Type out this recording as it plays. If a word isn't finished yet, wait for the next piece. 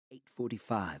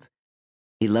8:45.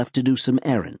 He left to do some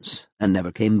errands and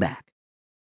never came back.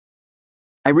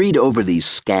 I read over these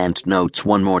scant notes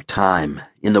one more time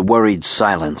in the worried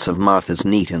silence of Martha's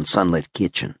neat and sunlit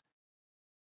kitchen.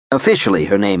 Officially,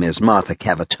 her name is Martha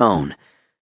Cavatone,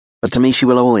 but to me she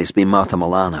will always be Martha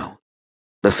Milano,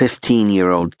 the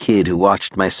 15-year-old kid who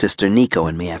watched my sister Nico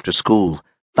and me after school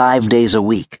 5 days a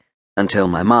week until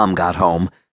my mom got home,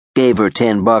 gave her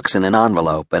 $10 in an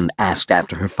envelope, and asked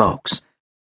after her folks.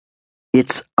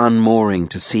 It's unmooring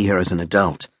to see her as an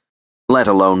adult, let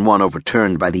alone one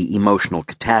overturned by the emotional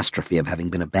catastrophe of having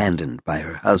been abandoned by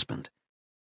her husband.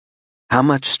 How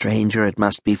much stranger it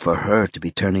must be for her to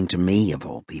be turning to me, of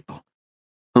all people,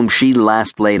 whom she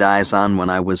last laid eyes on when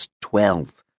I was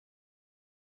 12.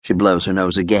 She blows her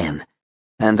nose again,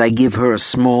 and I give her a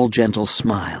small, gentle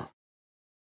smile.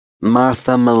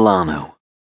 Martha Milano,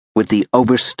 with the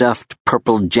overstuffed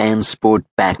purple JanSport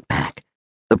backpack,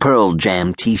 the Pearl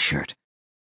Jam t-shirt,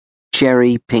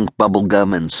 cherry pink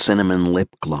bubblegum and cinnamon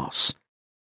lip gloss.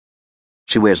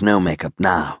 She wears no makeup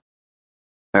now.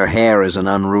 Her hair is an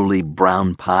unruly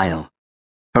brown pile.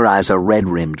 Her eyes are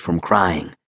red-rimmed from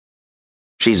crying.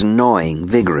 She's gnawing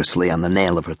vigorously on the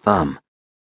nail of her thumb.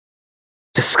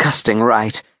 "Disgusting,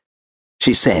 right?"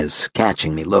 she says,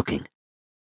 catching me looking.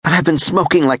 "But I've been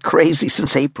smoking like crazy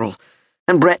since April,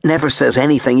 and Brett never says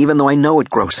anything even though I know it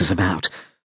grosses him out.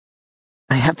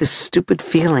 I have this stupid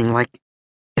feeling like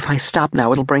if I stop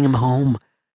now it'll bring him home.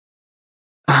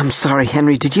 I'm sorry,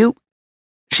 Henry, did you—"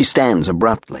 She stands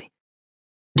abruptly.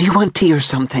 "Do you want tea or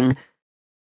something?"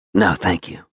 "No, thank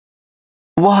you."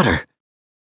 "Water?"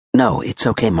 "No, it's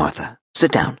okay, Martha.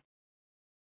 Sit down."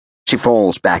 She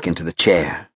falls back into the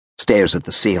chair, stares at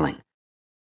the ceiling.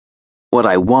 What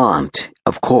I want,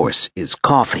 of course, is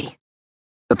coffee.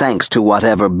 But thanks to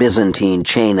whatever Byzantine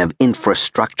chain of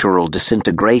infrastructural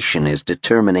disintegration is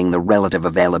determining the relative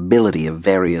availability of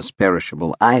various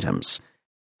perishable items,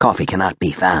 coffee cannot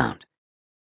be found.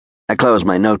 I close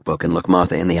my notebook and look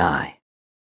Martha in the eye.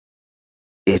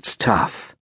 "It's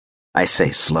tough," I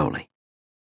say slowly.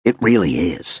 "It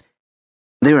really is.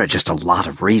 There are just a lot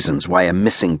of reasons why a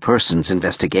missing persons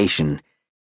investigation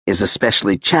is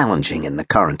especially challenging in the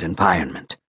current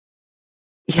environment."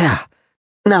 "Yeah,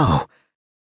 no."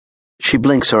 She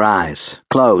blinks her eyes,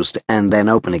 closed and then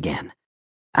open again.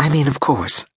 "I mean, of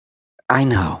course, I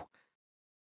know."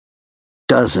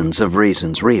 Dozens of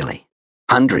reasons, really.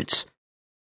 Hundreds.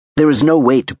 There is no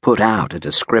way to put out a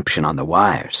description on the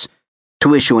wires,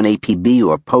 to issue an APB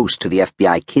or post to the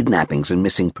FBI kidnappings and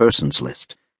missing persons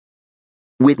list.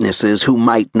 Witnesses who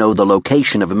might know the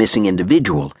location of a missing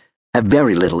individual have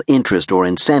very little interest or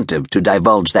incentive to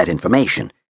divulge that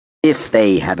information, if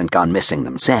they haven't gone missing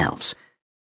themselves.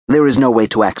 There is no way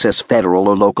to access federal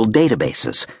or local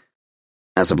databases.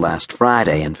 As of last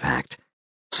Friday, in fact,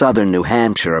 southern New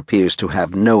Hampshire appears to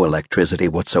have no electricity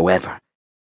whatsoever.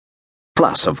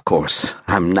 Plus, of course,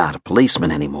 I'm not a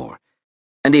policeman anymore.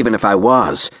 And even if I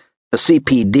was, the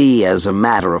CPD, as a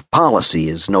matter of policy,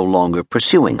 is no longer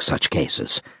pursuing such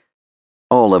cases.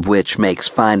 All of which makes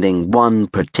finding one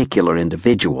particular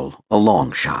individual a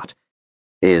long shot,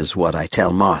 is what I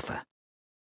tell Martha.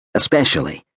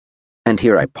 Especially, and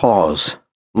here I pause,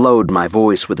 load my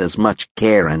voice with as much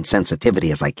care and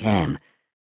sensitivity as I can,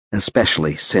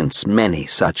 especially since many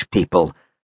such people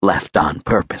left on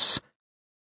purpose.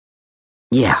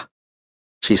 "Yeah,"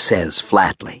 she says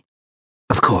flatly.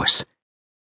 "Of course."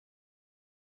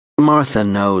 Martha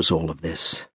knows all of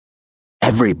this.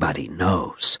 Everybody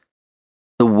knows.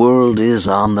 The world is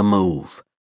on the move.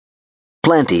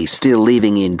 Plenty still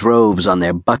leaving in droves on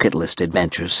their bucket list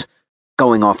adventures,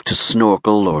 going off to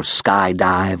snorkel or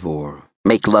skydive or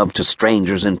make love to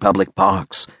strangers in public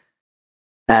parks.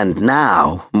 And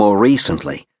now, more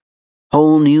recently,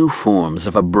 whole new forms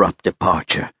of abrupt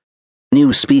departure,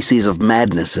 new species of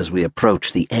madness as we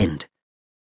approach the end.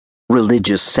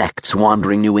 Religious sects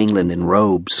wandering New England in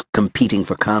robes, competing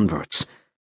for converts.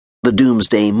 The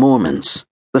Doomsday Mormons,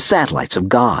 the satellites of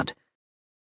God.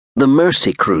 The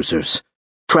Mercy Cruisers,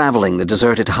 traveling the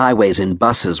deserted highways in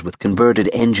buses with converted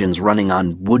engines running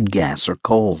on wood gas or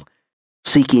coal,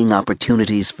 seeking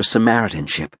opportunities for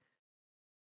Samaritanship.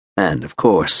 And, of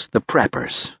course, the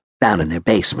preppers, down in their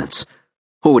basements,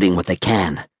 hoarding what they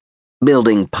can,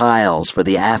 building piles for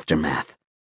the aftermath,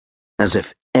 as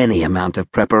if any amount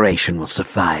of preparation will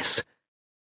suffice.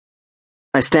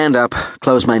 I stand up,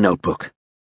 close my notebook,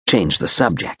 change the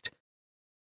subject.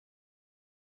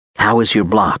 "How is your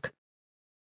block?"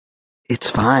 "It's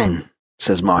fine,"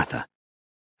 says Martha.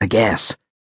 "I guess."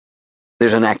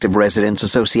 "There's an active residents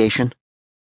association?"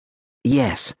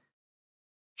 "Yes."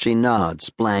 She nods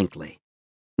blankly,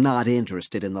 not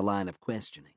interested in the line of questioning.